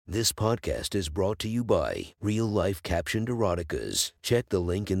This podcast is brought to you by Real Life Captioned Eroticas. Check the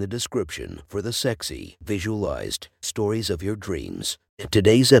link in the description for the sexy, visualized stories of your dreams.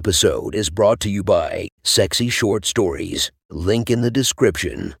 Today's episode is brought to you by Sexy Short Stories. Link in the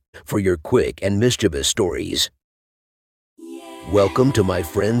description for your quick and mischievous stories. Welcome to my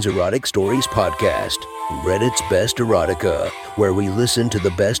friend's Erotic Stories podcast, Reddit's Best Erotica, where we listen to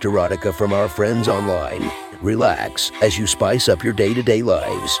the best erotica from our friends online. Relax as you spice up your day-to-day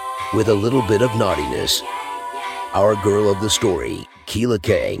lives with a little bit of naughtiness. Our girl of the story, Keela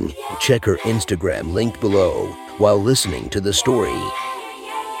Kang. Check her Instagram linked below while listening to the story.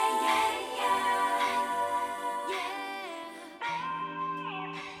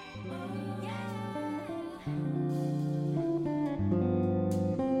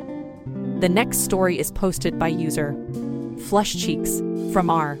 The next story is posted by user Flush Cheeks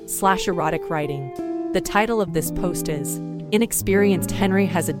from r/erotic writing. The title of this post is Inexperienced Henry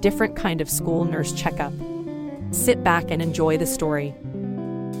Has a Different Kind of School Nurse Checkup. Sit back and enjoy the story.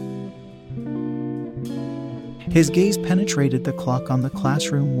 His gaze penetrated the clock on the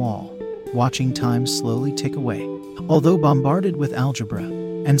classroom wall, watching time slowly tick away. Although bombarded with algebra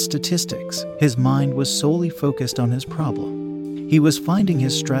and statistics, his mind was solely focused on his problem. He was finding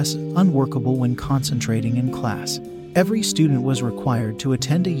his stress unworkable when concentrating in class. Every student was required to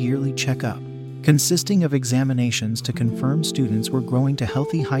attend a yearly checkup, consisting of examinations to confirm students were growing to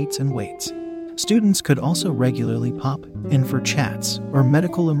healthy heights and weights. Students could also regularly pop in for chats or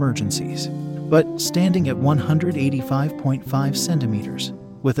medical emergencies. But standing at 185.5 centimeters,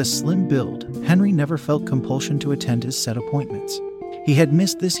 with a slim build, Henry never felt compulsion to attend his set appointments. He had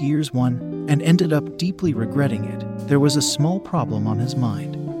missed this year's one and ended up deeply regretting it. There was a small problem on his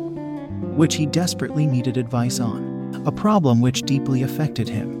mind, which he desperately needed advice on. A problem which deeply affected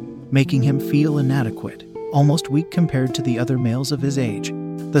him, making him feel inadequate, almost weak compared to the other males of his age.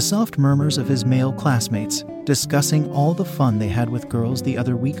 The soft murmurs of his male classmates, discussing all the fun they had with girls the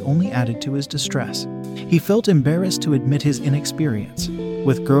other week, only added to his distress. He felt embarrassed to admit his inexperience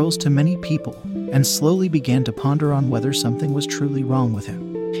with girls to many people, and slowly began to ponder on whether something was truly wrong with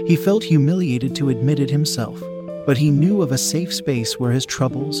him. He felt humiliated to admit it himself, but he knew of a safe space where his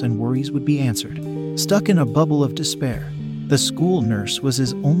troubles and worries would be answered. Stuck in a bubble of despair, the school nurse was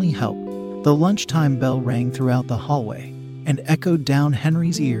his only help. The lunchtime bell rang throughout the hallway and echoed down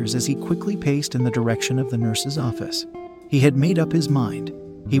Henry's ears as he quickly paced in the direction of the nurse's office. He had made up his mind.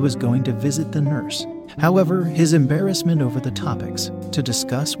 He was going to visit the nurse. However, his embarrassment over the topics to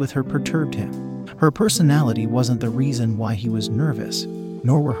discuss with her perturbed him. Her personality wasn't the reason why he was nervous,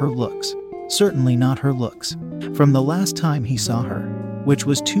 nor were her looks. Certainly not her looks. From the last time he saw her, which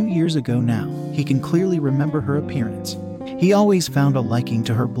was 2 years ago now, he can clearly remember her appearance. He always found a liking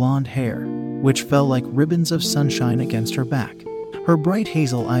to her blonde hair, which fell like ribbons of sunshine against her back. Her bright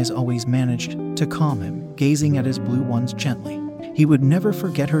hazel eyes always managed to calm him, gazing at his blue ones gently. He would never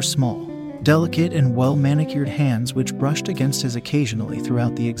forget her small, delicate and well-manicured hands which brushed against his occasionally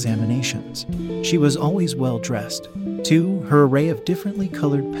throughout the examinations. She was always well-dressed, too, her array of differently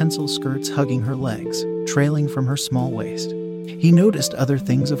colored pencil skirts hugging her legs, trailing from her small waist. He noticed other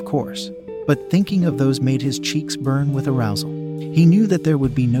things, of course, but thinking of those made his cheeks burn with arousal. He knew that there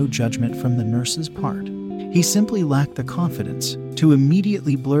would be no judgment from the nurse's part. He simply lacked the confidence to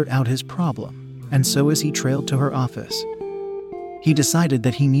immediately blurt out his problem, and so as he trailed to her office, he decided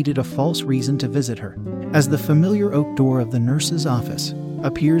that he needed a false reason to visit her. As the familiar oak door of the nurse's office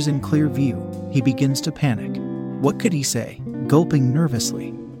appears in clear view, he begins to panic. What could he say? Gulping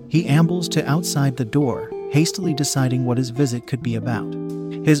nervously, he ambles to outside the door, hastily deciding what his visit could be about.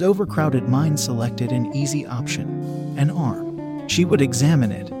 His overcrowded mind selected an easy option, an arm. She would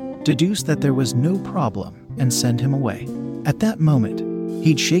examine it, deduce that there was no problem, and send him away. At that moment,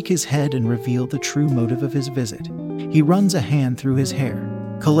 he'd shake his head and reveal the true motive of his visit. He runs a hand through his hair,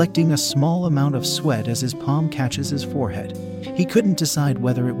 collecting a small amount of sweat as his palm catches his forehead. He couldn't decide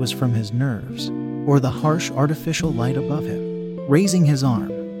whether it was from his nerves or the harsh artificial light above him. Raising his arm,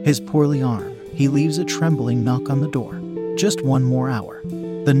 his poorly arm, he leaves a trembling knock on the door. Just 1 more hour.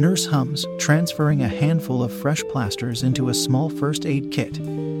 The nurse hums, transferring a handful of fresh plasters into a small first aid kit.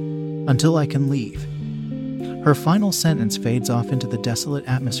 Until I can leave. Her final sentence fades off into the desolate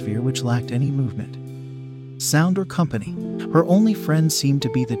atmosphere which lacked any movement, sound or company. Her only friends seemed to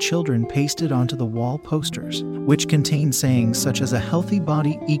be the children pasted onto the wall posters, which contained sayings such as "a healthy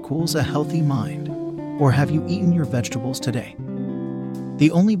body equals a healthy mind," or "have you eaten your vegetables today?" The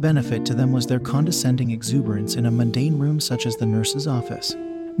only benefit to them was their condescending exuberance in a mundane room such as the nurse's office.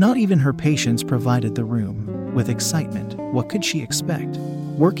 Not even her patients provided the room with excitement. What could she expect?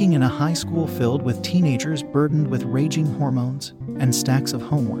 Working in a high school filled with teenagers burdened with raging hormones and stacks of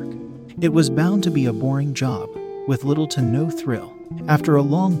homework. It was bound to be a boring job, with little to no thrill. After a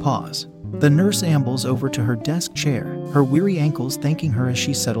long pause, the nurse ambles over to her desk chair, her weary ankles thanking her as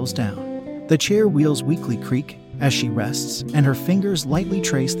she settles down. The chair wheels weakly creak as she rests, and her fingers lightly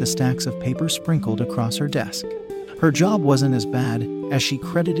trace the stacks of paper sprinkled across her desk. Her job wasn't as bad as she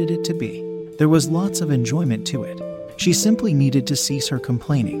credited it to be. There was lots of enjoyment to it. She simply needed to cease her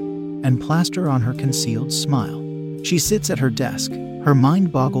complaining and plaster on her concealed smile. She sits at her desk, her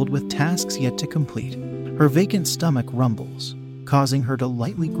mind boggled with tasks yet to complete. Her vacant stomach rumbles, causing her to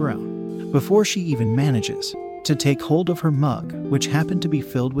lightly groan, before she even manages to take hold of her mug, which happened to be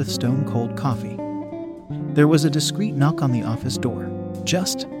filled with stone-cold coffee. There was a discreet knock on the office door.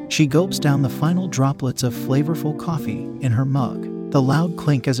 She gulps down the final droplets of flavorful coffee in her mug, the loud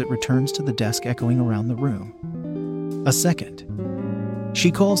clink as it returns to the desk echoing around the room. A second.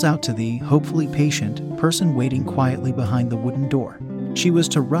 She calls out to the, hopefully patient, person waiting quietly behind the wooden door. She was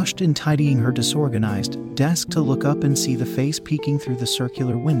to rush in tidying her disorganized desk to look up and see the face peeking through the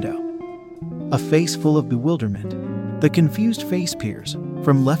circular window. A face full of bewilderment. The confused face peers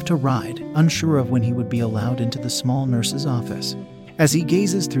from left to right, unsure of when he would be allowed into the small nurse's office. As he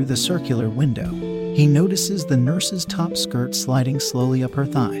gazes through the circular window, he notices the nurse's top skirt sliding slowly up her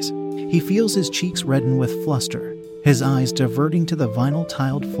thighs. He feels his cheeks redden with fluster, his eyes diverting to the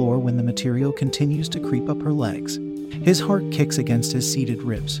vinyl-tiled floor when the material continues to creep up her legs. His heart kicks against his seated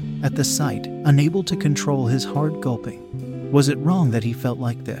ribs at the sight, unable to control his hard gulping. Was it wrong that he felt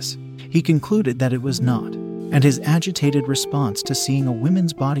like this? He concluded that it was not, and his agitated response to seeing a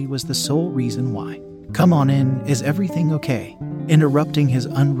woman's body was the sole reason why. "Come on in, is everything okay?" Interrupting his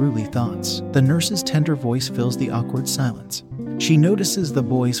unruly thoughts, the nurse's tender voice fills the awkward silence. She notices the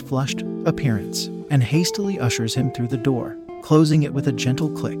boy's flushed appearance and hastily ushers him through the door, closing it with a gentle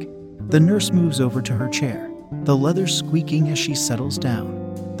click. The nurse moves over to her chair, the leather squeaking as she settles down.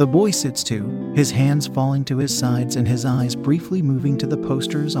 The boy sits too, his hands falling to his sides and his eyes briefly moving to the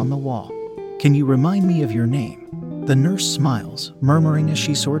posters on the wall. "Can you remind me of your name?" The nurse smiles, murmuring as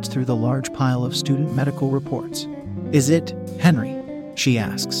she sorts through the large pile of student medical reports. "Is it Henry?" she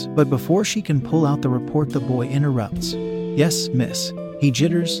asks, but before she can pull out the report, the boy interrupts. "Yes, miss." He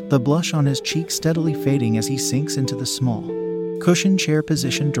jitters, the blush on his cheek steadily fading as he sinks into the small, cushioned chair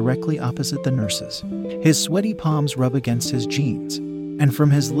position directly opposite the nurse's. His sweaty palms rub against his jeans, and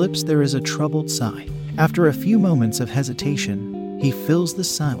from his lips there is a troubled sigh. After a few moments of hesitation, he fills the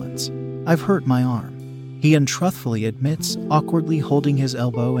silence. "I've hurt my arm," he untruthfully admits, awkwardly holding his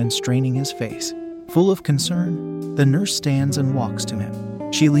elbow and straining his face. Full of concern, the nurse stands and walks to him.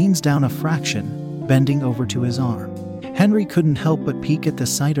 She leans down a fraction, bending over to his arm. Henry couldn't help but peek at the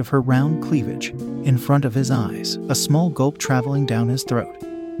sight of her round cleavage in front of his eyes, a small gulp traveling down his throat.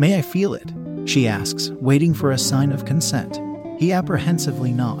 "May I feel it?" she asks, waiting for a sign of consent. He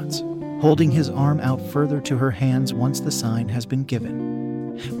apprehensively nods, holding his arm out further to her hands once the sign has been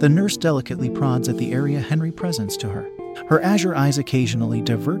given. The nurse delicately prods at the area Henry presents to her. Her azure eyes occasionally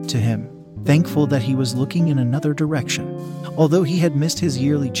divert to him, thankful that he was looking in another direction. Although he had missed his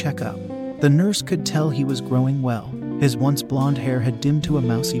yearly checkup, the nurse could tell he was growing well. His once blonde hair had dimmed to a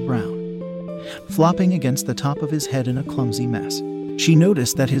mousy brown, flopping against the top of his head in a clumsy mess. She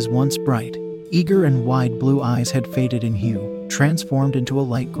noticed that his once bright, eager and wide blue eyes had faded in hue, transformed into a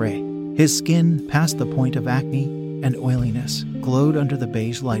light gray. His skin, past the point of acne and oiliness, glowed under the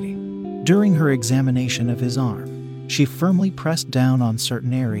beige lighting. During her examination of his arm, she firmly pressed down on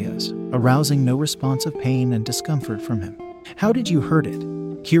certain areas, arousing no response of pain and discomfort from him. "How did you hurt it?"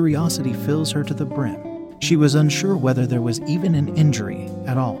 Curiosity fills her to the brim. She was unsure whether there was even an injury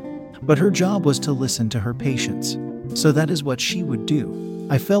at all, but her job was to listen to her patients, so that is what she would do.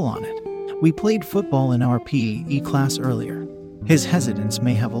 "I fell on it. We played football in our PE class earlier." His hesitance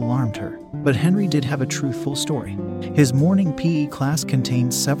may have alarmed her, but Henry did have a truthful story. His morning PE class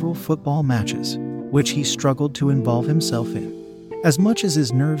contained several football matches, which he struggled to involve himself in. As much as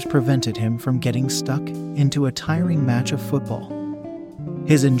his nerves prevented him from getting stuck into a tiring match of football,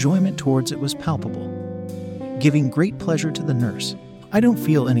 his enjoyment towards it was palpable, giving great pleasure to the nurse. "I don't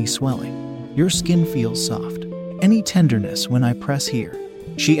feel any swelling. Your skin feels soft. Any tenderness when I press here?"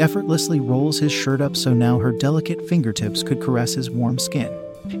 She effortlessly rolls his shirt up so now her delicate fingertips could caress his warm skin.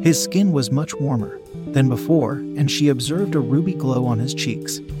 His skin was much warmer than before, and she observed a ruby glow on his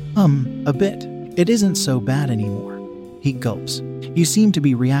cheeks. A bit. It isn't so bad anymore." He gulps. "You seem to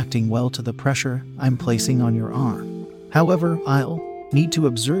be reacting well to the pressure I'm placing on your arm. However, I'll need to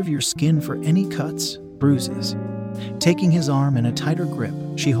observe your skin for any cuts, bruises." Taking his arm in a tighter grip,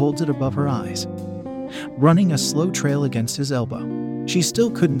 she holds it above her eyes, running a slow trail against his elbow. She still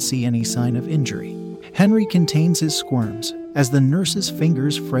couldn't see any sign of injury. Henry contains his squirms as the nurse's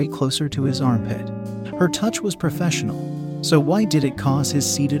fingers fray closer to his armpit. Her touch was professional, so why did it cause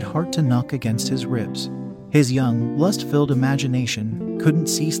his seated heart to knock against his ribs? His young, lust-filled imagination couldn't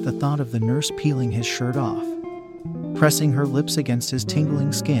cease the thought of the nurse peeling his shirt off, pressing her lips against his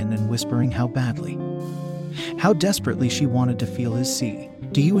tingling skin and whispering how badly, how desperately she wanted to feel his see.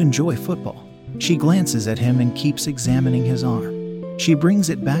 "Do you enjoy football?" She glances at him and keeps examining his arm. She brings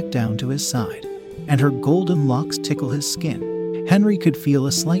it back down to his side, and her golden locks tickle his skin. Henry could feel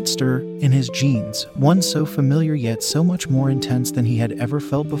a slight stir in his jeans, one so familiar yet so much more intense than he had ever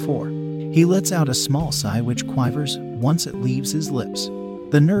felt before. He lets out a small sigh which quivers once it leaves his lips.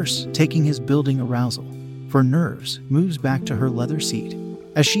 The nurse, taking his building arousal for nerves, moves back to her leather seat.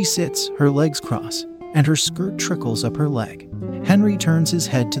 As she sits, her legs cross, and her skirt trickles up her leg. Henry turns his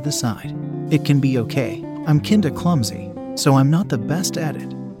head to the side. "It can be okay. I'm kinda clumsy, so I'm not the best at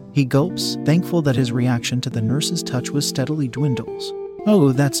it." He gulps, thankful that his reaction to the nurse's touch was steadily dwindles.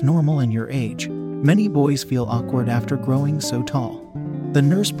 "Oh, that's normal in your age. Many boys feel awkward after growing so tall." The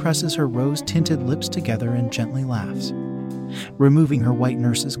nurse presses her rose-tinted lips together and gently laughs, removing her white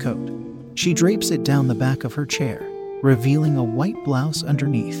nurse's coat. She drapes it down the back of her chair, revealing a white blouse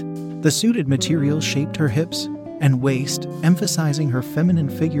underneath. The suited material shaped her hips and waist, emphasizing her feminine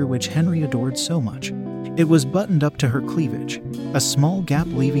figure which Henry adored so much. It was buttoned up to her cleavage, a small gap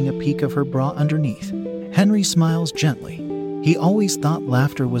leaving a peek of her bra underneath. Henry smiles gently. He always thought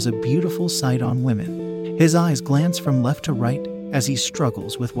laughter was a beautiful sight on women. His eyes glance from left to right as he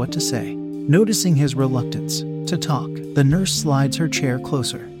struggles with what to say. Noticing his reluctance to talk, the nurse slides her chair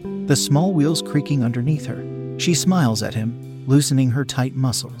closer, the small wheels creaking underneath her. She smiles at him, loosening her tight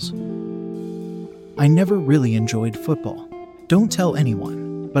muscles. "I never really enjoyed football. Don't tell anyone.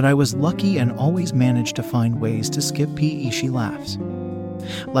 But I was lucky and always managed to find ways to skip PE," she laughs,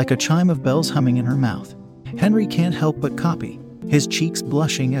 like a chime of bells humming in her mouth. Henry can't help but copy, his cheeks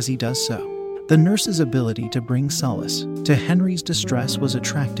blushing as he does so. The nurse's ability to bring solace to Henry's distress was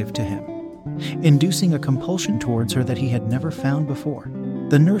attractive to him, inducing a compulsion towards her that he had never found before.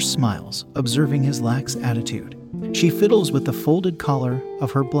 The nurse smiles, observing his lax attitude. She fiddles with the folded collar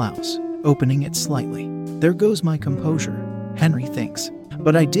of her blouse, opening it slightly. "There goes my composure," Henry thinks.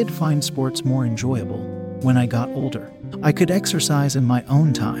 "But I did find sports more enjoyable when I got older. I could exercise in my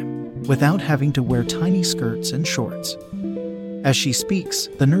own time, without having to wear tiny skirts and shorts." As she speaks,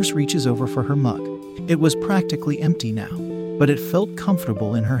 the nurse reaches over for her mug. It was practically empty now, but it felt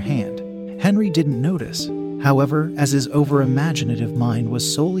comfortable in her hand. Henry didn't notice, however, as his over-imaginative mind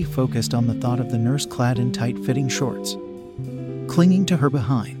was solely focused on the thought of the nurse clad in tight-fitting shorts, clinging to her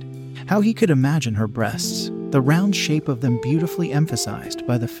behind. How he could imagine her breasts, the round shape of them beautifully emphasized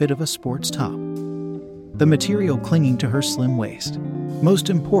by the fit of a sports top, the material clinging to her slim waist. Most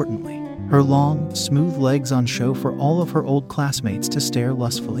importantly, her long, smooth legs on show for all of her old classmates to stare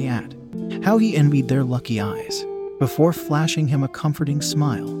lustfully at. How he envied their lucky eyes. Before flashing him a comforting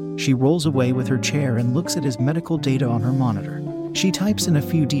smile, she rolls away with her chair and looks at his medical data on her monitor. She types in a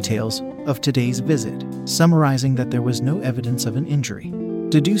few details of today's visit, summarizing that there was no evidence of an injury.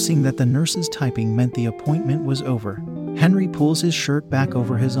 Deducing that the nurse's typing meant the appointment was over, Henry pulls his shirt back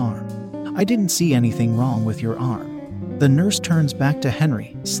over his arm. "I didn't see anything wrong with your arm." The nurse turns back to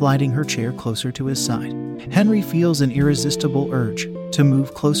Henry, sliding her chair closer to his side. Henry feels an irresistible urge to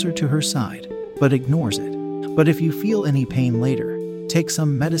move closer to her side, but ignores it. "But if you feel any pain later, take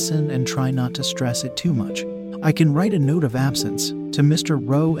some medicine and try not to stress it too much. I can write a note of absence to Mr.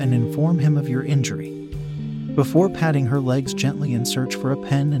 Rowe and inform him of your injury." Before patting her legs gently in search for a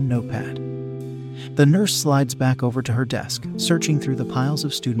pen and notepad, the nurse slides back over to her desk, searching through the piles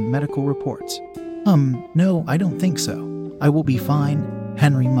of student medical reports. No, I don't think so. I will be fine,"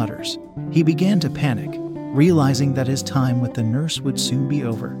 Henry mutters. He began to panic, realizing that his time with the nurse would soon be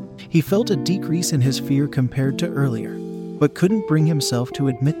over. He felt a decrease in his fear compared to earlier, but couldn't bring himself to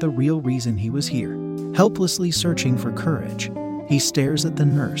admit the real reason he was here. Helplessly searching for courage, he stares at the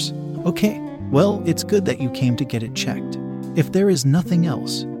nurse. "Okay. Well, it's good that you came to get it checked. If there is nothing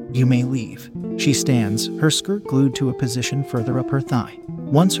else, you may leave." She stands, her skirt glued to a position further up her thigh.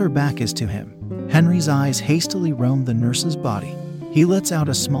 Once her back is to him, Henry's eyes hastily roam the nurse's body. He lets out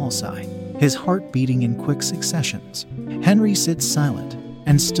a small sigh, his heart beating in quick successions. Henry sits silent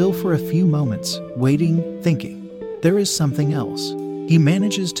and still for a few moments, waiting, thinking. There is something else. He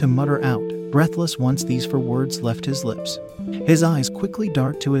manages to mutter out, breathless once these four words left his lips. His eyes quickly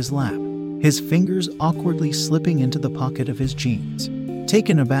dart to his lap, his fingers awkwardly slipping into the pocket of his jeans.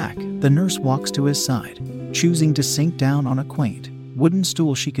 Taken aback, the nurse walks to his side, choosing to sink down on a quaint, wooden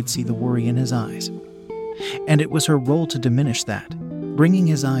stool. She could see the worry in his eyes, and it was her role to diminish that. Bringing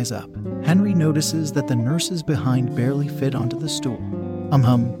his eyes up, Henry notices that the nurses behind barely fit onto the stool.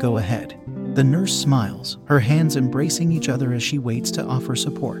 Go ahead. The nurse smiles, her hands embracing each other as she waits to offer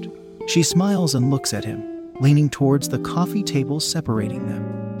support. She smiles and looks at him, leaning towards the coffee table separating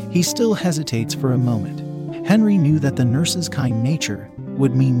them. He still hesitates for a moment. Henry knew that the nurse's kind nature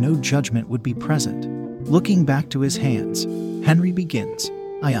would mean no judgment would be present. Looking back to his hands, Henry begins.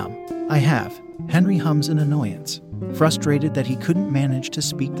 I have. Henry hums in annoyance, frustrated that he couldn't manage to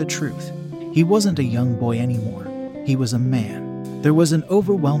speak the truth. He wasn't a young boy anymore. He was a man. There was an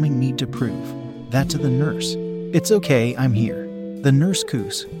overwhelming need to prove that to the nurse. It's okay, I'm here. The nurse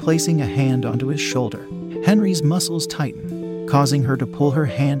coos, placing a hand onto his shoulder. Henry's muscles tighten, causing her to pull her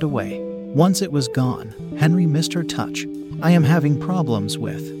hand away. Once it was gone, Henry missed her touch. I am having problems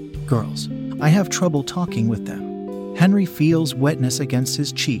with girls. I have trouble talking with them. Henry feels wetness against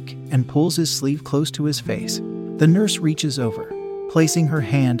his cheek and pulls his sleeve close to his face. The nurse reaches over, placing her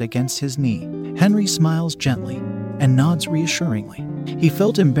hand against his knee. Henry smiles gently and nods reassuringly. He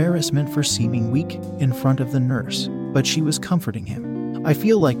felt embarrassment for seeming weak in front of the nurse, but she was comforting him. I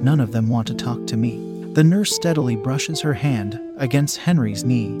feel like none of them want to talk to me. The nurse steadily brushes her hand against Henry's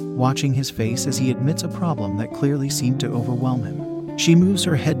knee, watching his face as he admits a problem that clearly seemed to overwhelm him. She moves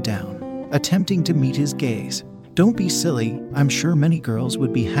her head down, attempting to meet his gaze. Don't be silly, I'm sure many girls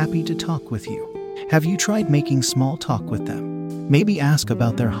would be happy to talk with you. Have you tried making small talk with them? Maybe ask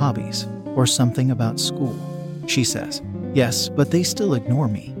about their hobbies, or something about school, she says. Yes, but they still ignore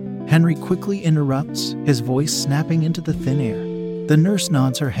me. Henry quickly interrupts, his voice snapping into the thin air. The nurse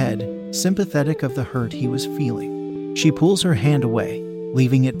nods her head, sympathetic of the hurt he was feeling. She pulls her hand away,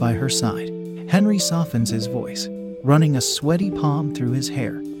 leaving it by her side. Henry softens his voice, running a sweaty palm through his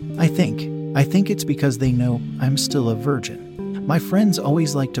hair. I think it's because they know I'm still a virgin. My friends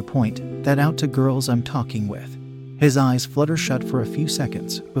always like to point that out to girls I'm talking with. His eyes flutter shut for a few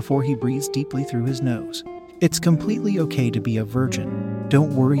seconds before he breathes deeply through his nose. It's completely okay to be a virgin.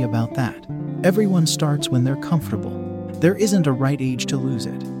 Don't worry about that. Everyone starts when they're comfortable. There isn't a right age to lose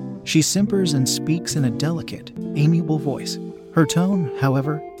it. She simpers and speaks in a delicate, amiable voice. Her tone,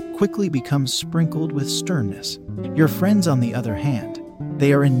 however, quickly becomes sprinkled with sternness. Your friends, on the other hand,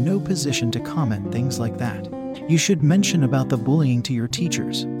 they are in no position to comment things like that. You should mention about the bullying to your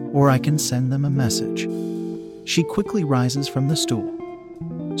teachers, or I can send them a message. She quickly rises from the stool,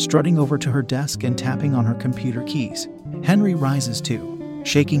 strutting over to her desk and tapping on her computer keys. Henry rises too,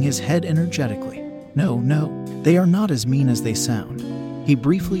 shaking his head energetically. No, they are not as mean as they sound. He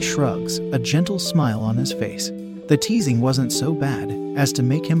briefly shrugs, a gentle smile on his face. The teasing wasn't so bad as to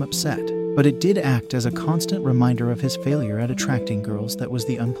make him upset, but it did act as a constant reminder of his failure at attracting girls. That was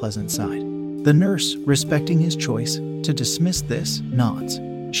the unpleasant side. The nurse, respecting his choice to dismiss this, nods.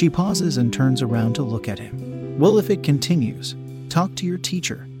 She pauses and turns around to look at him. Well, if it continues, talk to your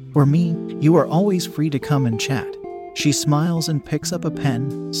teacher. Or me, you are always free to come and chat. She smiles and picks up a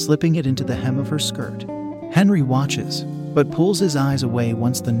pen, slipping it into the hem of her skirt. Henry watches, but pulls his eyes away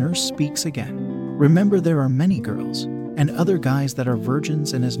once the nurse speaks again. Remember, there are many girls and other guys that are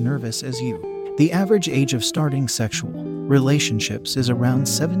virgins and as nervous as you. The average age of starting sexual relationships is around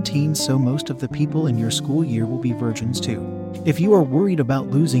 17, so most of the people in your school year will be virgins too. If you are worried about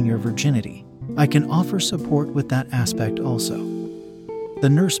losing your virginity, I can offer support with that aspect also. The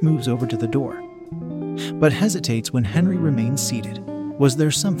nurse moves over to the door, but hesitates when Henry remains seated. Was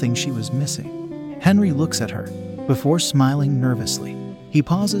there something she was missing? Henry looks at her, before smiling nervously. He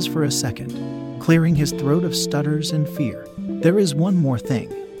pauses for a second, clearing his throat of stutters and fear. There is one more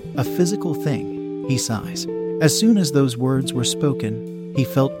thing, a physical thing, he sighs. As soon as those words were spoken, he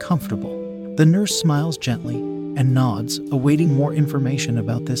felt comfortable. The nurse smiles gently and nods, awaiting more information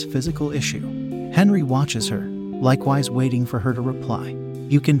about this physical issue. Henry watches her, likewise waiting for her to reply.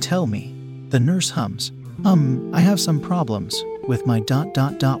 You can tell me. The nurse hums. I have some problems with my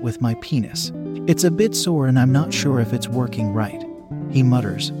with my penis. It's a bit sore and I'm not sure if it's working right. He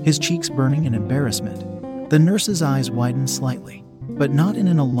mutters, his cheeks burning in embarrassment. The nurse's eyes widen slightly, but not in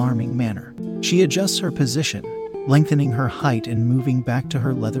an alarming manner. She adjusts her position, lengthening her height and moving back to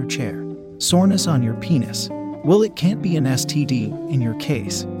her leather chair. Soreness on your penis. Well, it can't be an STD in your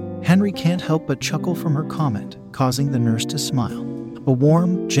case. Henry can't help but chuckle from her comment, causing the nurse to smile. A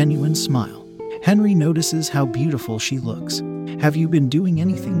warm, genuine smile. Henry notices how beautiful she looks. Have you been doing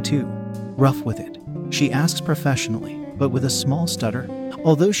anything too rough with it? She asks professionally, but with a small stutter.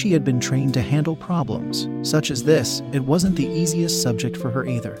 Although she had been trained to handle problems such as this, it wasn't the easiest subject for her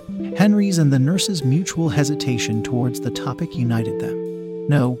either. Henry's and the nurse's mutual hesitation towards the topic united them.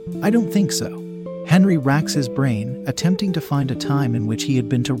 No, I don't think so. Henry racks his brain, attempting to find a time in which he had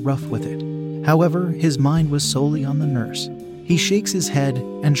been too rough with it. However, his mind was solely on the nurse. He shakes his head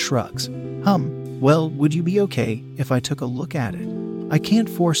and shrugs. Well, would you be okay if I took a look at it? I can't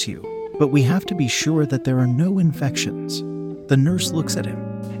force you, but we have to be sure that there are no infections. The nurse looks at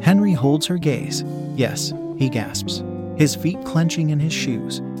him. Henry holds her gaze. Yes, he gasps, his feet clenching in his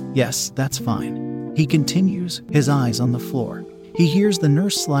shoes. Yes, that's fine. He continues, his eyes on the floor. He hears the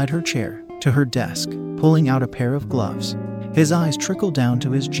nurse slide her chair to her desk, pulling out a pair of gloves. His eyes trickle down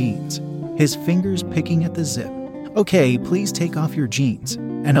to his jeans, his fingers picking at the zip. Okay, please take off your jeans,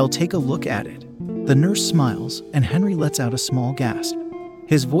 and I'll take a look at it. The nurse smiles, and Henry lets out a small gasp.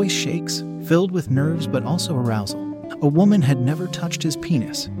 His voice shakes, filled with nerves but also arousal. A woman had never touched his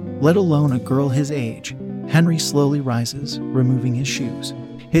penis, let alone a girl his age. Henry slowly rises, removing his shoes.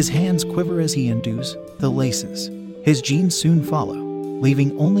 His hands quiver as he undoes the laces. His jeans soon follow,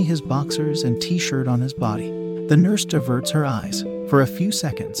 leaving only his boxers and t-shirt on his body. The nurse diverts her eyes for a few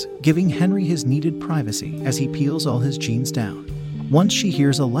seconds, giving Henry his needed privacy as he peels all his jeans down. Once she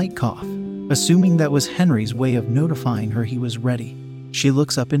hears a light cough, assuming that was Henry's way of notifying her he was ready, she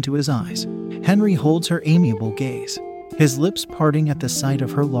looks up into his eyes. Henry holds her amiable gaze, his lips parting at the sight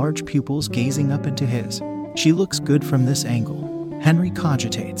of her large pupils gazing up into his. She looks good from this angle, Henry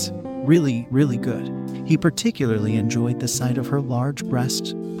cogitates. Really, really good. He particularly enjoyed the sight of her large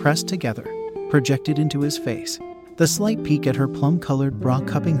breasts pressed together, projected into his face. The slight peek at her plum-colored bra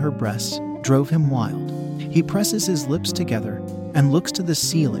cupping her breasts drove him wild. He presses his lips together and looks to the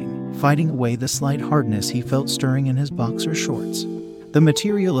ceiling, fighting away the slight hardness he felt stirring in his boxer shorts. The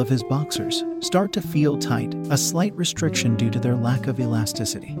material of his boxers start to feel tight, a slight restriction due to their lack of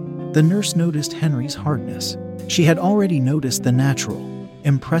elasticity. The nurse noticed Henry's hardness. She had already noticed the natural,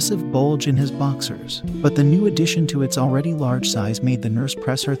 impressive bulge in his boxers, but the new addition to its already large size made the nurse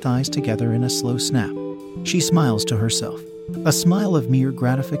press her thighs together in a slow snap. She smiles to herself, a smile of mere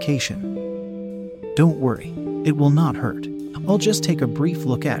gratification. Don't worry, it will not hurt. I'll just take a brief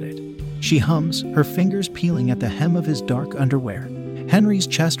look at it. She hums, her fingers peeling at the hem of his dark underwear. Henry's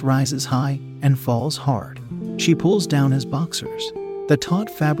chest rises high and falls hard. She pulls down his boxers, the taut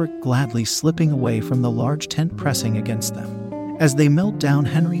fabric gladly slipping away from the large tent pressing against them. As they melt down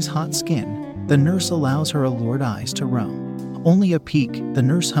Henry's hot skin, the nurse allows her allured eyes to roam. Only a peek, the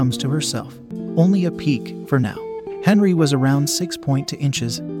nurse hums to herself. Only a peek, for now. Henry was around 6.2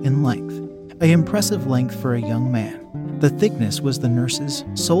 inches in length. An impressive length for a young man. The thickness was the nurse's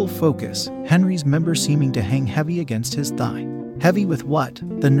sole focus, Henry's member seeming to hang heavy against his thigh. Heavy with what?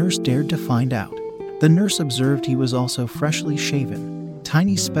 The nurse dared to find out. The nurse observed he was also freshly shaven,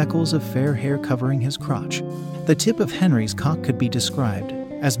 tiny speckles of fair hair covering his crotch. The tip of Henry's cock could be described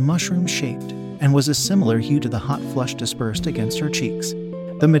as mushroom-shaped and was a similar hue to the hot flush dispersed against her cheeks.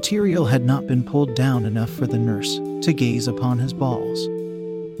 The material had not been pulled down enough for the nurse to gaze upon his balls.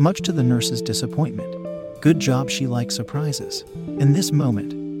 Much to the nurse's disappointment. Good job, she liked surprises. In this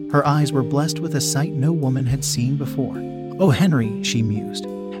moment, her eyes were blessed with a sight no woman had seen before. Oh, Henry, she mused,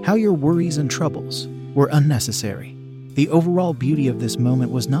 how your worries and troubles were unnecessary. The overall beauty of this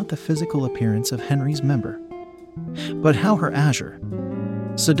moment was not the physical appearance of Henry's member, but how her azure,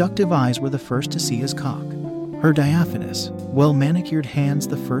 seductive eyes were the first to see his cock, her diaphanous, well-manicured hands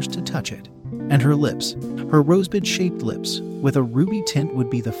the first to touch it, and her lips, her rosebud-shaped lips, with a ruby tint would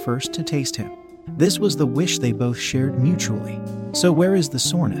be the first to taste him. This was the wish they both shared mutually. So where is the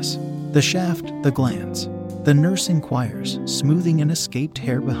soreness? The shaft, the glands? The nurse inquires, smoothing an escaped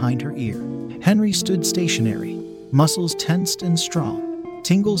hair behind her ear. Henry stood stationary, muscles tensed and strong.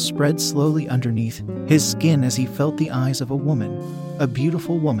 Tingles spread slowly underneath his skin as he felt the eyes of a woman, a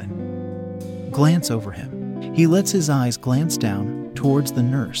beautiful woman, glance over him. He lets his eyes glance down towards the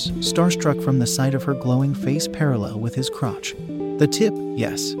nurse, starstruck from the sight of her glowing face parallel with his crotch. The tip,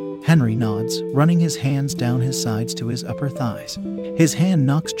 yes, Henry nods, running his hands down his sides to his upper thighs. His hand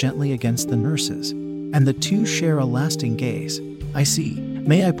knocks gently against the nurse's, and the two share a lasting gaze. I see.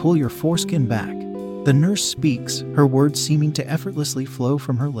 May I pull your foreskin back? The nurse speaks, her words seeming to effortlessly flow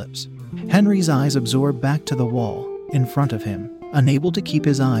from her lips. Henry's eyes absorb back to the wall in front of him, unable to keep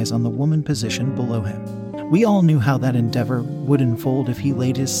his eyes on the woman positioned below him. We all knew how that endeavor would unfold if he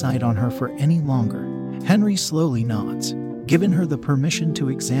laid his sight on her for any longer. Henry slowly nods, giving her the permission to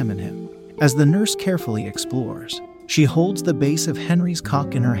examine him. As the nurse carefully explores, she holds the base of Henry's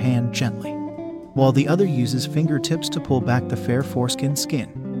cock in her hand gently, while the other uses fingertips to pull back the fair foreskin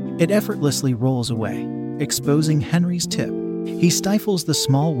skin. It effortlessly rolls away, exposing Henry's tip. He stifles the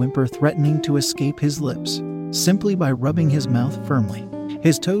small whimper threatening to escape his lips, simply by rubbing his mouth firmly.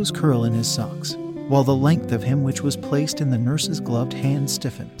 His toes curl in his socks, while the length of him which was placed in the nurse's gloved hand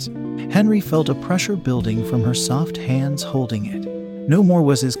stiffens. Henry felt a pressure building from her soft hands holding it. No more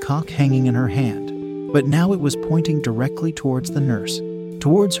was his cock hanging in her hand, but now it was pointing directly towards the nurse.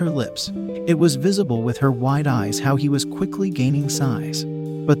 towards her lips. It was visible with her wide eyes how he was quickly gaining size,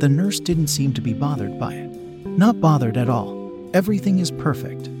 but the nurse didn't seem to be bothered by it. Not bothered at all. Everything is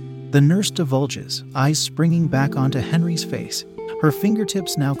perfect. The nurse divulges, eyes springing back onto Henry's face. Her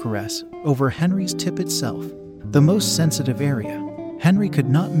fingertips now caress over Henry's tip itself, the most sensitive area. Henry could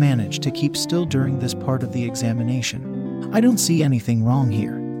not manage to keep still during this part of the examination. I don't see anything wrong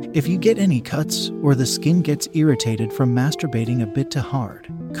here. If you get any cuts or the skin gets irritated from masturbating a bit too hard,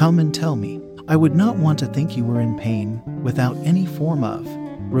 come and tell me. I would not want to think you were in pain without any form of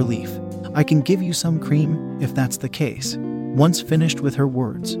relief. I can give you some cream if that's the case. Once finished with her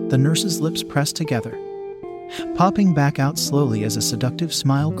words, the nurse's lips pressed together, popping back out slowly as a seductive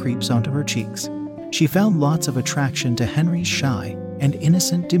smile creeps onto her cheeks. She found lots of attraction to Henry's shy and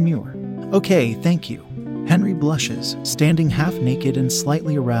innocent demure. Okay, thank you. Henry blushes, standing half naked and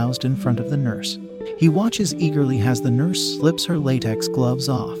slightly aroused in front of the nurse. He watches eagerly as the nurse slips her latex gloves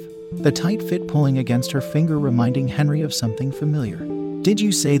off, the tight fit pulling against her finger reminding Henry of something familiar. Did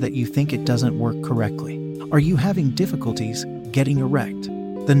you say that you think it doesn't work correctly? Are you having difficulties getting erect?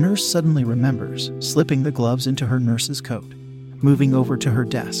 The nurse suddenly remembers, slipping the gloves into her nurse's coat. Moving over to her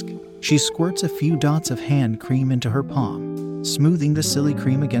desk, she squirts a few dots of hand cream into her palm, smoothing the silly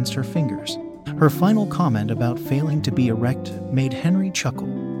cream against her fingers. Her final comment about failing to be erect made Henry chuckle,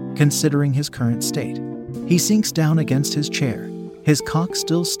 considering his current state. He sinks down against his chair, his cock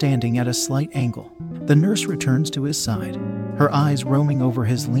still standing at a slight angle. The nurse returns to his side, her eyes roaming over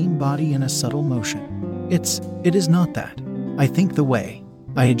his lean body in a subtle motion. It is not that. I think the way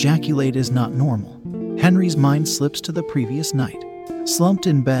I ejaculate is not normal. Henry's mind slips to the previous night, slumped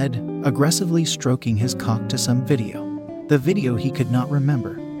in bed, aggressively stroking his cock to some video. The video he could not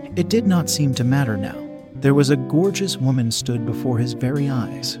remember. It did not seem to matter now. There was a gorgeous woman stood before his very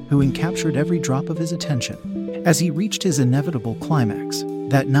eyes, who encaptured every drop of his attention. As he reached his inevitable climax,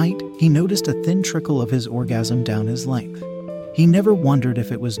 that night, he noticed a thin trickle of his orgasm down his length. He never wondered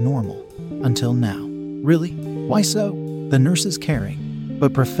if it was normal, until now. Really? Why so? The nurse's caring,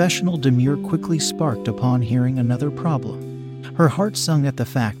 but professional demure quickly sparked upon hearing another problem. Her heart sung at the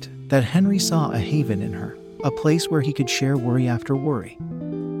fact that Henry saw a haven in her, a place where he could share worry after worry,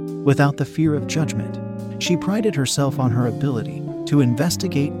 without the fear of judgment. She prided herself on her ability to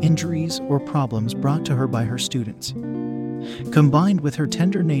investigate injuries or problems brought to her by her students, combined with her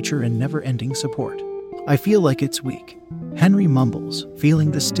tender nature and never-ending support. I feel like it's weak, Henry mumbles,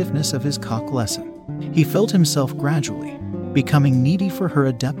 feeling the stiffness of his cock lessen. He felt himself gradually becoming needy for her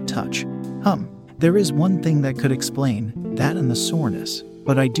adept touch. There is one thing that could explain that and the soreness,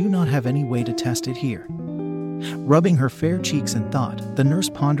 but I do not have any way to test it here. Rubbing her fair cheeks in thought, the nurse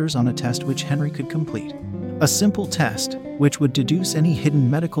ponders on a test which Henry could complete. A simple test which would deduce any hidden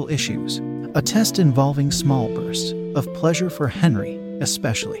medical issues. A test involving small bursts of pleasure for Henry,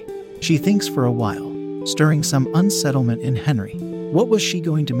 especially. She thinks for a while, stirring some unsettlement in Henry. What was she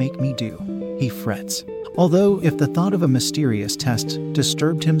going to make me do? He frets. Although, if the thought of a mysterious test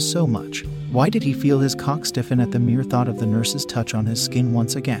disturbed him so much, why did he feel his cock stiffen at the mere thought of the nurse's touch on his skin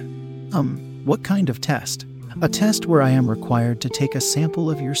once again? What kind of test? A test where I am required to take a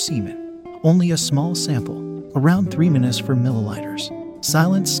sample of your semen. Only a small sample, around 3 minutes for milliliters.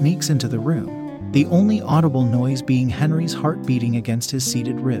 Silence sneaks into the room, the only audible noise being Henry's heart beating against his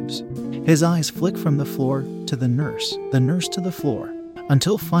seated ribs. His eyes flick from the floor to the nurse to the floor,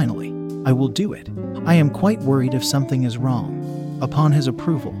 until finally, I will do it. I am quite worried if something is wrong. Upon his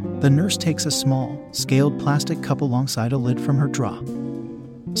approval, the nurse takes a small, scaled plastic cup alongside a lid from her drawer,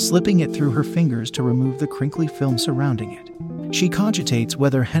 slipping it through her fingers to remove the crinkly film surrounding it. She cogitates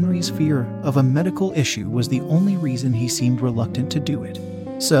whether Henry's fear of a medical issue was the only reason he seemed reluctant to do it.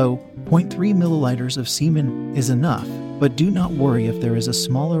 So, 0.3 milliliters of semen is enough, but do not worry if there is a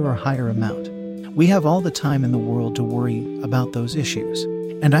smaller or higher amount. We have all the time in the world to worry about those issues.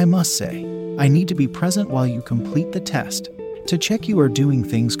 And I must say, I need to be present while you complete the test, to check you are doing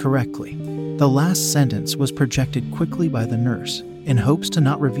things correctly. The last sentence was projected quickly by the nurse, in hopes to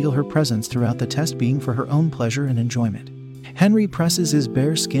not reveal her presence throughout the test being for her own pleasure and enjoyment. Henry presses his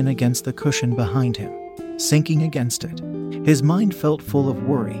bare skin against the cushion behind him, sinking against it. His mind felt full of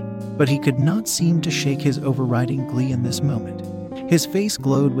worry, but he could not seem to shake his overriding glee in this moment. His face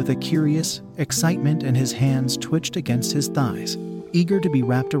glowed with a curious excitement and his hands twitched against his thighs, eager to be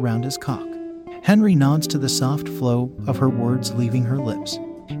wrapped around his cock. Henry nods to the soft flow of her words leaving her lips.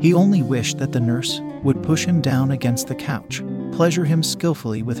 He only wished that the nurse would push him down against the couch, pleasure him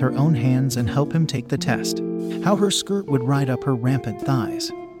skillfully with her own hands and help him take the test. How her skirt would ride up her rampant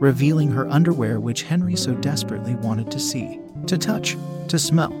thighs, revealing her underwear which Henry so desperately wanted to see, to touch, to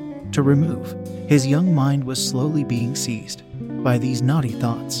smell, to remove. His young mind was slowly being seized. by these naughty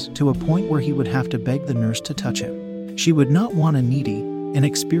thoughts to a point where he would have to beg the nurse to touch him. She would not want a needy,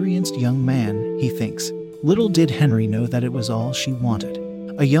 inexperienced young man, he thinks. Little did Henry know that it was all she wanted.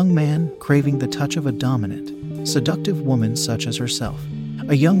 A young man craving the touch of a dominant, seductive woman such as herself.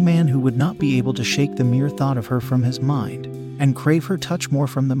 A young man who would not be able to shake the mere thought of her from his mind, and crave her touch more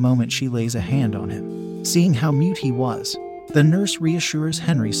from the moment she lays a hand on him. Seeing how mute he was, the nurse reassures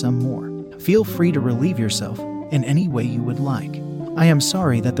Henry some more. Feel free to relieve yourself in any way you would like. I am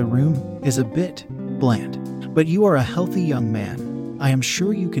sorry that the room is a bit bland, but you are a healthy young man. I am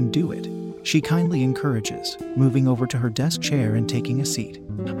sure you can do it, she kindly encourages, moving over to her desk chair and taking a seat.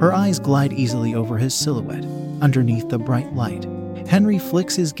 Her eyes glide easily over his silhouette, underneath the bright light. Henry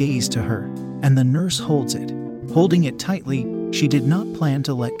flicks his gaze to her, and the nurse holds it. Holding it tightly, she did not plan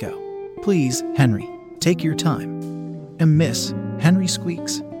to let go. Please, Henry, take your time. Miss, Henry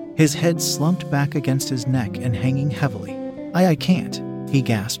squeaks, his head slumped back against his neck and hanging heavily. I can't, he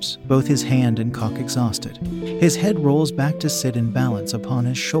gasps, both his hand and cock exhausted. His head rolls back to sit in balance upon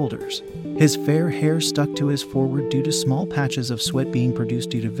his shoulders. His fair hair stuck to his forehead due to small patches of sweat being produced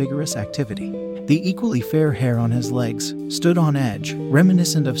due to vigorous activity. The equally fair hair on his legs stood on edge,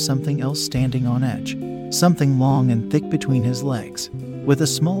 reminiscent of something else standing on edge. Something long and thick between his legs. With a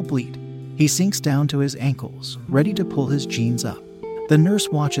small bleat, he sinks down to his ankles, ready to pull his jeans up. The nurse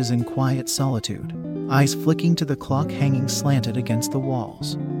watches in quiet solitude, eyes flicking to the clock hanging slanted against the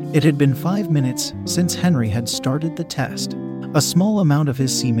walls. It had been 5 minutes since Henry had started the test. A small amount of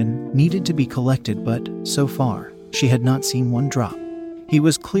his semen needed to be collected, but, so far, she had not seen one drop. He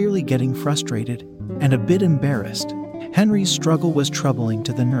was clearly getting frustrated and a bit embarrassed. Henry's struggle was troubling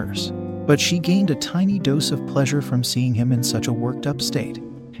to the nurse, but she gained a tiny dose of pleasure from seeing him in such a worked-up state.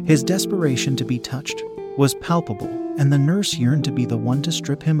 His desperation to be touched was palpable, and the nurse yearned to be the one to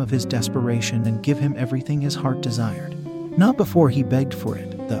strip him of his desperation and give him everything his heart desired. Not before he begged for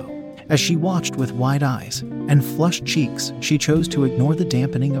it, though. As she watched with wide eyes and flushed cheeks, she chose to ignore the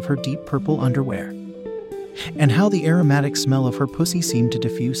dampening of her deep purple underwear, and how the aromatic smell of her pussy seemed to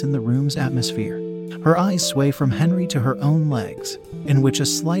diffuse in the room's atmosphere. Her eyes sway from Henry to her own legs, in which a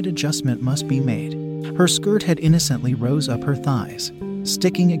slight adjustment must be made. Her skirt had innocently rose up her thighs,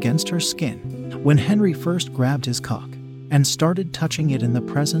 sticking against her skin, when Henry first grabbed his cock and started touching it in the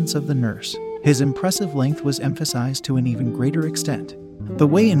presence of the nurse. His impressive length was emphasized to an even greater extent. The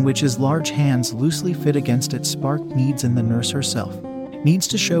way in which his large hands loosely fit against it sparked needs in the nurse herself. Needs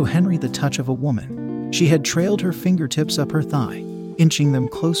to show Henry the touch of a woman. She had trailed her fingertips up her thigh, inching them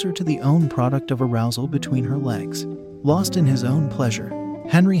closer to the own product of arousal between her legs. Lost in his own pleasure,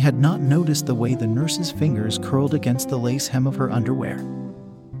 Henry had not noticed the way the nurse's fingers curled against the lace hem of her underwear,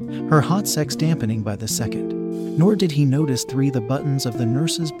 her hot sex dampening by the second. Nor did he notice the buttons of the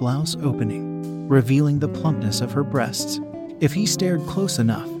nurse's blouse opening, revealing the plumpness of her breasts. If he stared close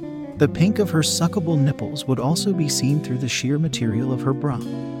enough, the pink of her suckable nipples would also be seen through the sheer material of her bra.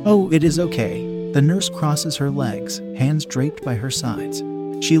 Oh, it is okay. The nurse crosses her legs, hands draped by her sides.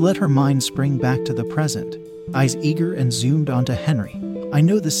 She let her mind spring back to the present, eyes eager and zoomed onto Henry. I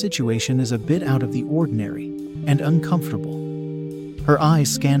know the situation is a bit out of the ordinary and uncomfortable. Her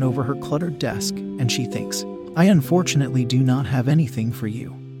eyes scan over her cluttered desk, and she thinks, I unfortunately do not have anything for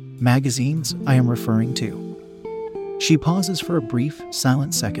you. Magazines, I am referring to. She pauses for a brief,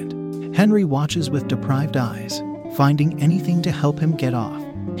 silent second. Henry watches with deprived eyes, finding anything to help him get off.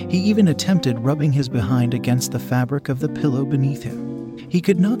 He even attempted rubbing his behind against the fabric of the pillow beneath him. He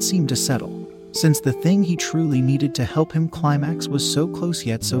could not seem to settle, since the thing he truly needed to help him climax was so close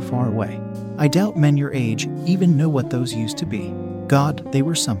yet so far away. I doubt men your age even know what those used to be. God, they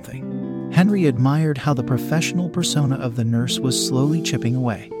were something. Henry admired how the professional persona of the nurse was slowly chipping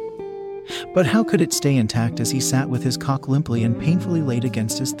away. But how could it stay intact as he sat with his cock limply and painfully laid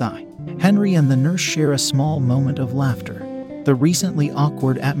against his thigh? Henry and the nurse share a small moment of laughter, the recently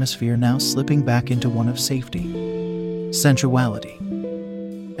awkward atmosphere now slipping back into one of safety, sensuality,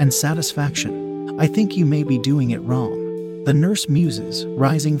 and satisfaction. I think you may be doing it wrong, the nurse muses,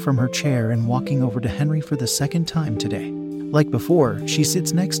 rising from her chair and walking over to Henry for the second time today. Like before, she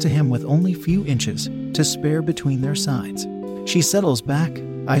sits next to him with only few inches to spare between their sides. She settles back,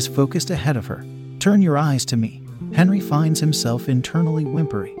 eyes focused ahead of her. Turn your eyes to me. Henry finds himself internally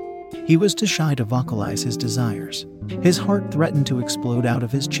whimpering. He was too shy to vocalize his desires. His heart threatened to explode out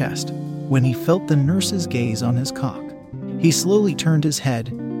of his chest when he felt the nurse's gaze on his cock. He slowly turned his head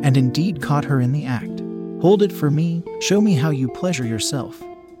and indeed caught her in the act. Hold it for me. Show me how you pleasure yourself.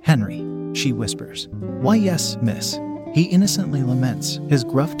 Henry, she whispers. Why yes, miss. He innocently laments, his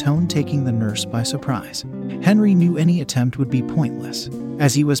gruff tone taking the nurse by surprise. Henry knew any attempt would be pointless,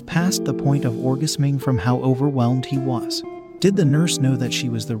 as he was past the point of orgasming from how overwhelmed he was. Did the nurse know that she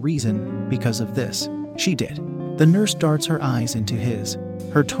was the reason because of this? She did. The nurse darts her eyes into his,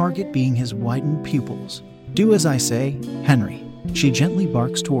 her target being his widened pupils. Do as I say, Henry. She gently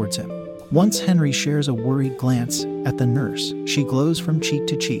barks towards him. Once Henry shares a worried glance at the nurse, she glows from cheek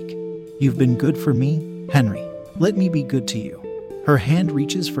to cheek. You've been good for me, Henry. Let me be good to you. Her hand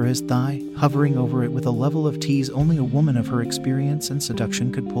reaches for his thigh, hovering over it with a level of tease only a woman of her experience and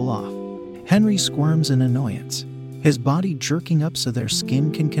seduction could pull off. Henry squirms in annoyance, his body jerking up so their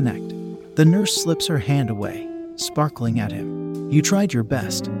skin can connect. The nurse slips her hand away, sparkling at him. You tried your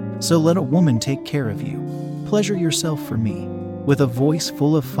best, so let a woman take care of you. Pleasure yourself for me. With a voice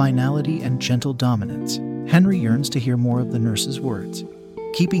full of finality and gentle dominance, Henry yearns to hear more of the nurse's words.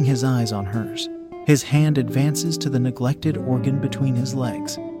 Keeping his eyes on hers, his hand advances to the neglected organ between his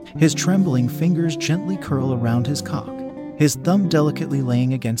legs. His trembling fingers gently curl around his cock, his thumb delicately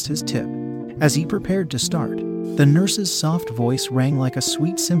laying against his tip. As he prepared to start, the nurse's soft voice rang like a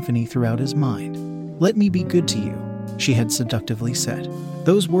sweet symphony throughout his mind. Let me be good to you, she had seductively said.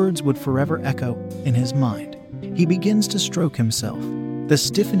 Those words would forever echo in his mind. He begins to stroke himself, the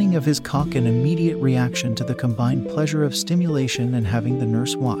stiffening of his cock an immediate reaction to the combined pleasure of stimulation and having the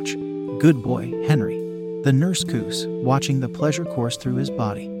nurse watch. Good boy, Henry. The nurse coos, watching the pleasure course through his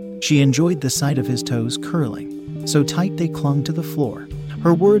body. She enjoyed the sight of his toes curling, so tight they clung to the floor.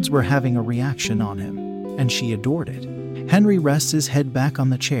 Her words were having a reaction on him, and she adored it. Henry rests his head back on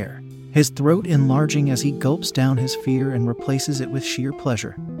the chair, his throat enlarging as he gulps down his fear and replaces it with sheer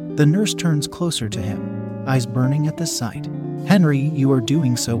pleasure. The nurse turns closer to him, eyes burning at the sight. Henry, you are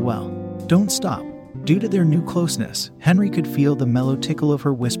doing so well. Don't stop. Due to their new closeness, Henry could feel the mellow tickle of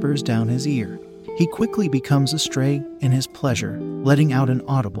her whispers down his ear. He quickly becomes astray in his pleasure, letting out an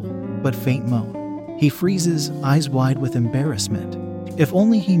audible but faint moan. He freezes, eyes wide with embarrassment. If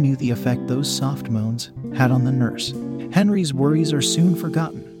only he knew the effect those soft moans had on the nurse. Henry's worries are soon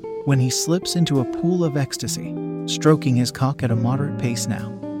forgotten when he slips into a pool of ecstasy, stroking his cock at a moderate pace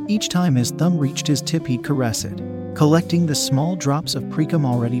now. Each time his thumb reached his tip, he'd caress it, collecting the small drops of precum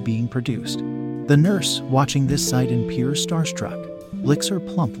already being produced. The nurse, watching this sight in pure starstruck, licks her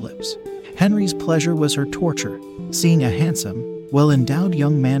plump lips. Henry's pleasure was her torture. Seeing a handsome, well-endowed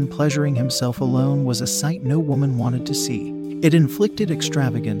young man pleasuring himself alone was a sight no woman wanted to see. It inflicted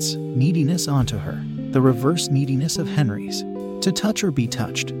extravagance, neediness onto her, the reverse neediness of Henry's. To touch or be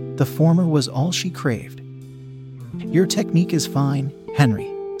touched, the former was all she craved. Your technique is fine, Henry.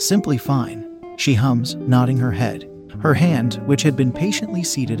 Simply fine, she hums, nodding her head. Her hand, which had been patiently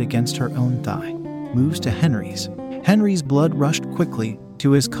seated against her own thigh, moves to Henry's. Henry's blood rushed quickly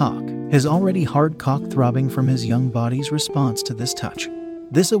to his cock, his already hard cock throbbing from his young body's response to this touch.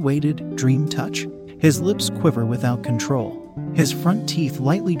 This awaited dream touch. His lips quiver without control, his front teeth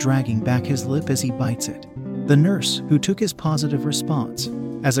lightly dragging back his lip as he bites it. The nurse, who took his positive response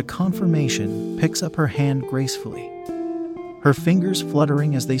as a confirmation, picks up her hand gracefully, her fingers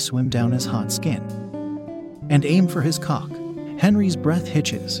fluttering as they swim down his hot skin, and aim for his cock. Henry's breath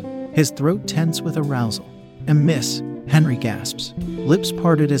hitches, his throat tense with arousal. Miss, Henry gasps, lips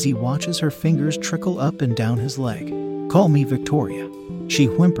parted as he watches her fingers trickle up and down his leg. Call me Victoria, she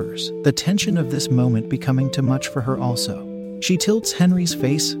whimpers, the tension of this moment becoming too much for her also. She tilts Henry's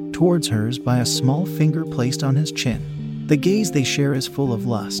face towards hers by a small finger placed on his chin. The gaze they share is full of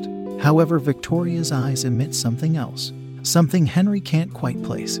lust. However, Victoria's eyes emit something else, something Henry can't quite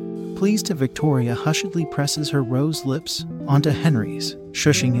place. Pleased to Victoria hushedly presses her rose lips onto Henry's,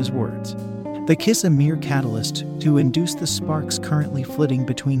 shushing his words. The kiss a mere catalyst to induce the sparks currently flitting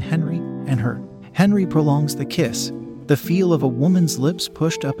between Henry and her. Henry prolongs the kiss, the feel of a woman's lips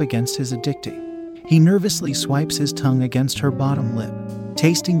pushed up against his addicting. He nervously swipes his tongue against her bottom lip,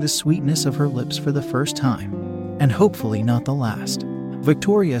 tasting the sweetness of her lips for the first time, and hopefully not the last.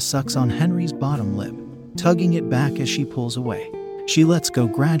 Victoria sucks on Henry's bottom lip, tugging it back as she pulls away. She lets go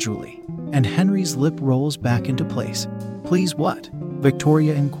gradually, and Henry's lip rolls back into place. Please what?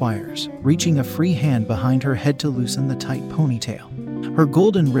 Victoria inquires, reaching a free hand behind her head to loosen the tight ponytail. Her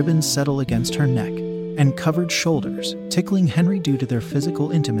golden ribbons settle against her neck and covered shoulders, tickling Henry due to their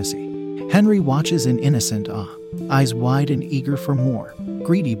physical intimacy. Henry watches in innocent awe, eyes wide and eager for more.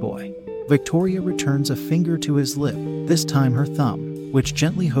 Greedy boy. Victoria returns a finger to his lip, this time her thumb, which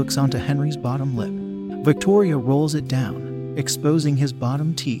gently hooks onto Henry's bottom lip. Victoria rolls it down, exposing his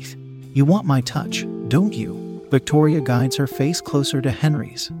bottom teeth. You want my touch, don't you? Victoria guides her face closer to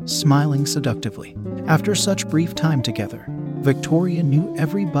Henry's, smiling seductively. After such brief time together, Victoria knew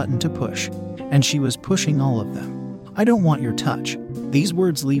every button to push, and she was pushing all of them. I don't want your touch. These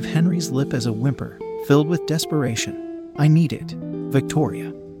words leave Henry's lip as a whimper, filled with desperation. I need it.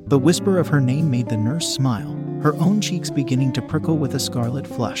 Victoria. The whisper of her name made the nurse smile, her own cheeks beginning to prickle with a scarlet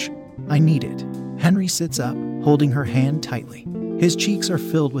flush. I need it. Henry sits up, holding her hand tightly. His cheeks are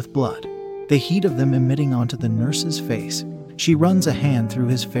filled with blood, the heat of them emitting onto the nurse's face. She runs a hand through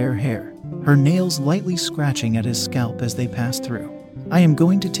his fair hair, her nails lightly scratching at his scalp as they pass through. I am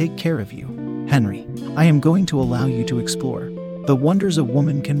going to take care of you, Henry. I am going to allow you to explore the wonders a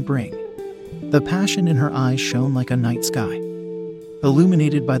woman can bring. The passion in her eyes shone like a night sky,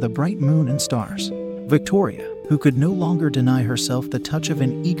 illuminated by the bright moon and stars. Victoria, who could no longer deny herself the touch of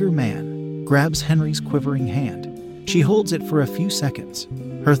an eager man, grabs Henry's quivering hand. She holds it for a few seconds,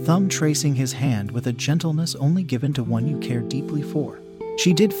 her thumb tracing his hand with a gentleness only given to one you care deeply for.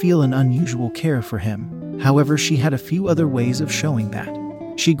 She did feel an unusual care for him, however she had a few other ways of showing that.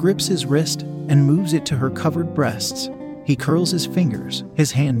 She grips his wrist and moves it to her covered breasts. He curls his fingers,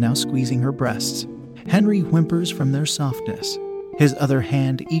 his hand now squeezing her breasts. Henry whimpers from their softness, his other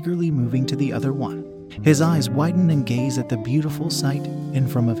hand eagerly moving to the other one. His eyes widen and gaze at the beautiful sight in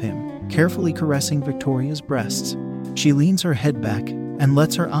front of him, carefully caressing Victoria's breasts. She leans her head back and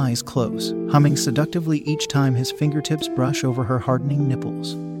lets her eyes close, humming seductively each time his fingertips brush over her hardening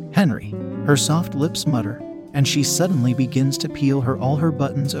nipples. Henry, her soft lips mutter, and she suddenly begins to peel all her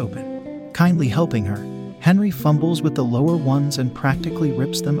buttons open. Kindly helping her, Henry fumbles with the lower ones and practically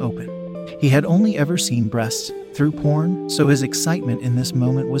rips them open. He had only ever seen breasts through porn, so his excitement in this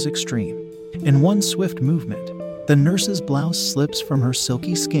moment was extreme. In one swift movement, the nurse's blouse slips from her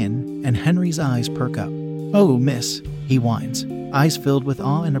silky skin and Henry's eyes perk up. "Oh, miss," he whines, eyes filled with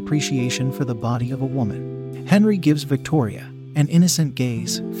awe and appreciation for the body of a woman. Henry gives Victoria an innocent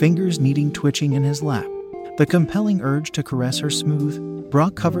gaze, fingers needing twitching in his lap. The compelling urge to caress her smooth,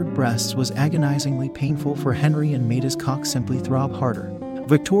 bra-covered breasts was agonizingly painful for Henry and made his cock simply throb harder.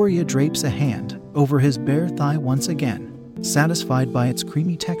 Victoria drapes a hand over his bare thigh once again, satisfied by its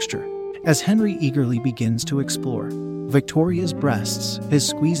creamy texture. As Henry eagerly begins to explore Victoria's breasts, his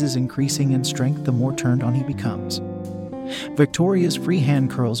squeezes increasing in strength the more turned on he becomes. Victoria's free hand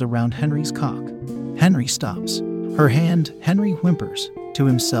curls around Henry's cock. Henry stops her hand. Henry whimpers to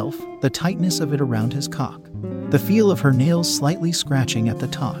himself, the tightness of it around his cock, the feel of her nails slightly scratching at the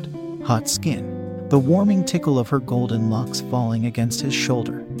taut, hot skin, the warming tickle of her golden locks falling against his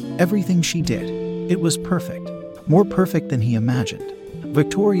shoulder. Everything she did, it was perfect, more perfect than he imagined.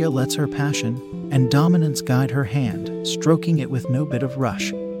 Victoria lets her passion and dominance guide her hand, stroking it with no bit of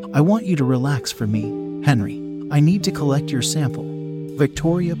rush. "I want you to relax for me, Henry. I need to collect your sample."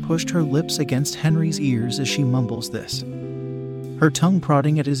 Victoria pushed her lips against Henry's ears as she mumbles this, her tongue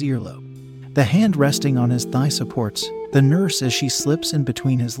prodding at his earlobe. The hand resting on his thigh supports the nurse as she slips in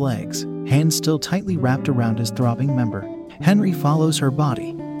between his legs, hands still tightly wrapped around his throbbing member. Henry follows her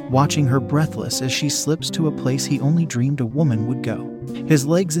body, watching her breathless as she slips to a place he only dreamed a woman would go. His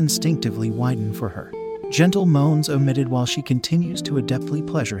legs instinctively widen for her. Gentle moans omitted while she continues to adeptly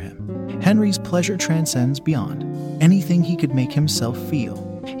pleasure him. Henry's pleasure transcends beyond anything he could make himself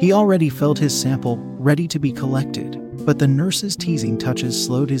feel. He already felt his sample, ready to be collected, but the nurse's teasing touches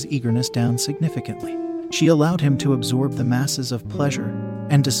slowed his eagerness down significantly. She allowed him to absorb the masses of pleasure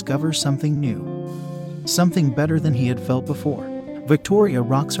and discover something new, something better than he had felt before. Victoria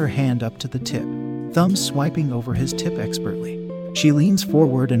rocks her hand up to the tip, thumbs swiping over his tip expertly. She leans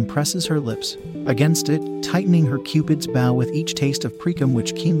forward and presses her lips against it, tightening her cupid's bow with each taste of precum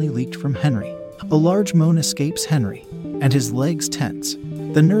which keenly leaked from Henry. A large moan escapes Henry, and his legs tense.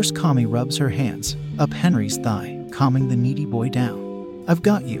 The nurse calmly rubs her hands up Henry's thigh, calming the needy boy down. "I've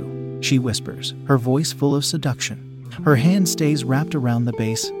got you," she whispers, her voice full of seduction. Her hand stays wrapped around the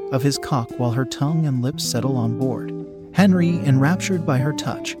base of his cock while her tongue and lips settle on board. Henry, enraptured by her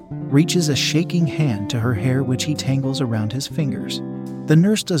touch, reaches a shaking hand to her hair which he tangles around his fingers. The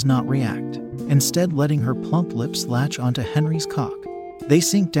nurse does not react, instead letting her plump lips latch onto Henry's cock. They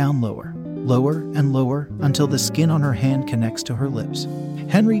sink down lower, lower and lower until the skin on her hand connects to her lips.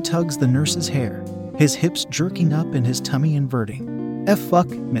 Henry tugs the nurse's hair, his hips jerking up and his tummy inverting. "Fuck,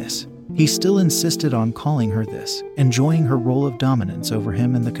 miss." He still insisted on calling her this, enjoying her role of dominance over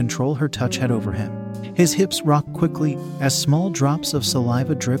him and the control her touch had over him. His hips rock quickly as small drops of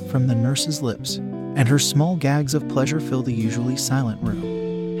saliva drip from the nurse's lips, and her small gags of pleasure fill the usually silent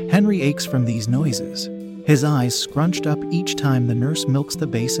room. Henry aches from these noises, his eyes scrunched up each time the nurse milks the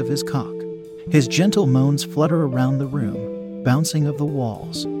base of his cock. His gentle moans flutter around the room, bouncing off the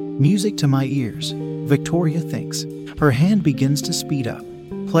walls. "Music to my ears," Victoria thinks. Her hand begins to speed up,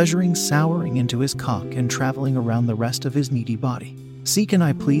 pleasuring souring into his cock and traveling around the rest of his needy body. "See, can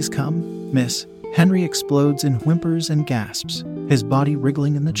I please come, miss?" Henry explodes in whimpers and gasps, his body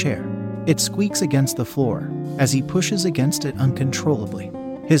wriggling in the chair. It squeaks against the floor as he pushes against it uncontrollably.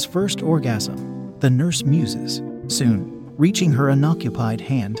 His first orgasm, the nurse muses. Soon, reaching her unoccupied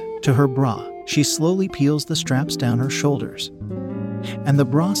hand to her bra, she slowly peels the straps down her shoulders, and the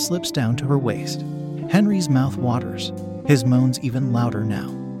bra slips down to her waist. Henry's mouth waters, his moans even louder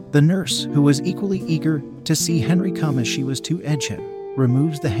now. The nurse, who was equally eager to see Henry come as she was to edge him,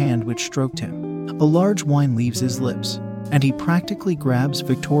 removes the hand which stroked him. A large whine leaves his lips, and he practically grabs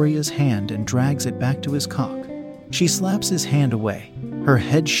Victoria's hand and drags it back to his cock. She slaps his hand away, her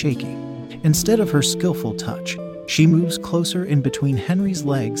head shaking. Instead of her skillful touch, she moves closer in between Henry's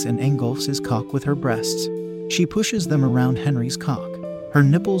legs and engulfs his cock with her breasts. She pushes them around Henry's cock, her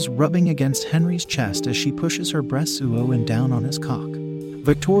nipples rubbing against Henry's chest as she pushes her breasts up and down on his cock.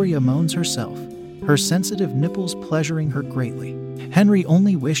 Victoria moans herself, her sensitive nipples pleasuring her greatly. Henry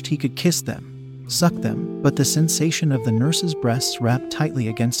only wished he could kiss them, suck them, but the sensation of the nurse's breasts wrapped tightly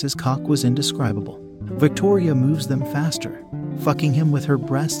against his cock was indescribable. Victoria moves them faster, fucking him with her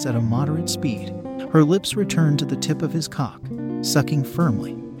breasts at a moderate speed. Her lips return to the tip of his cock, sucking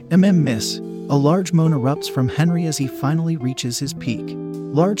firmly. Miss. A large moan erupts from Henry as he finally reaches his peak.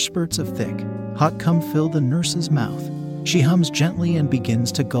 Large spurts of thick, hot cum fill the nurse's mouth. She hums gently and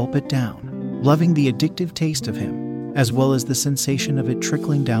begins to gulp it down, loving the addictive taste of him, as well as the sensation of it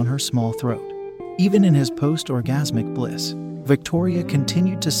trickling down her small throat. Even in his post-orgasmic bliss, Victoria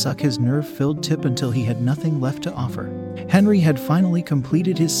continued to suck his nerve-filled tip until he had nothing left to offer. Henry had finally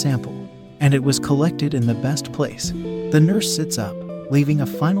completed his sample, and it was collected in the best place. The nurse sits up, leaving a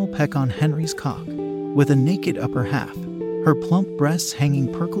final peck on Henry's cock, with a naked upper half, her plump breasts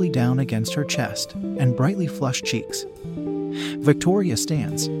hanging perkily down against her chest, and brightly flushed cheeks. Victoria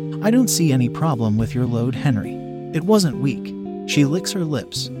stands. I don't see any problem with your load, Henry. It wasn't weak. She licks her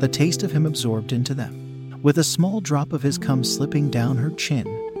lips, the taste of him absorbed into them. With a small drop of his cum slipping down her chin,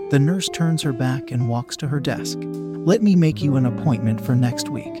 the nurse turns her back and walks to her desk. Let me make you an appointment for next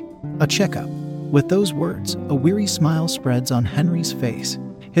week. A checkup. With those words, a weary smile spreads on Henry's face.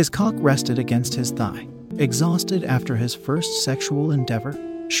 His cock rested against his thigh, exhausted after his first sexual endeavor.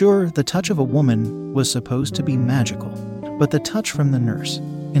 Sure, the touch of a woman was supposed to be magical, but the touch from the nurse,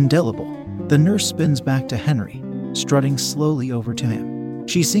 indelible. The nurse spins back to Henry, strutting slowly over to him.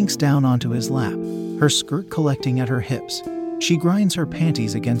 She sinks down onto his lap, her skirt collecting at her hips. She grinds her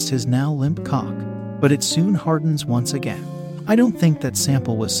panties against his now limp cock, but it soon hardens once again. I don't think that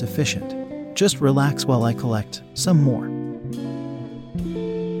sample was sufficient. Just relax while I collect some more.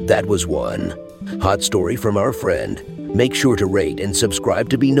 That was one hot story from our friend. Make sure to rate and subscribe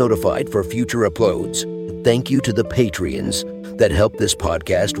to be notified for future uploads. Thank you to the Patreons that help this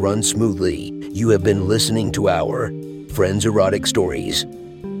podcast run smoothly. You have been listening to our Friends Erotic Stories.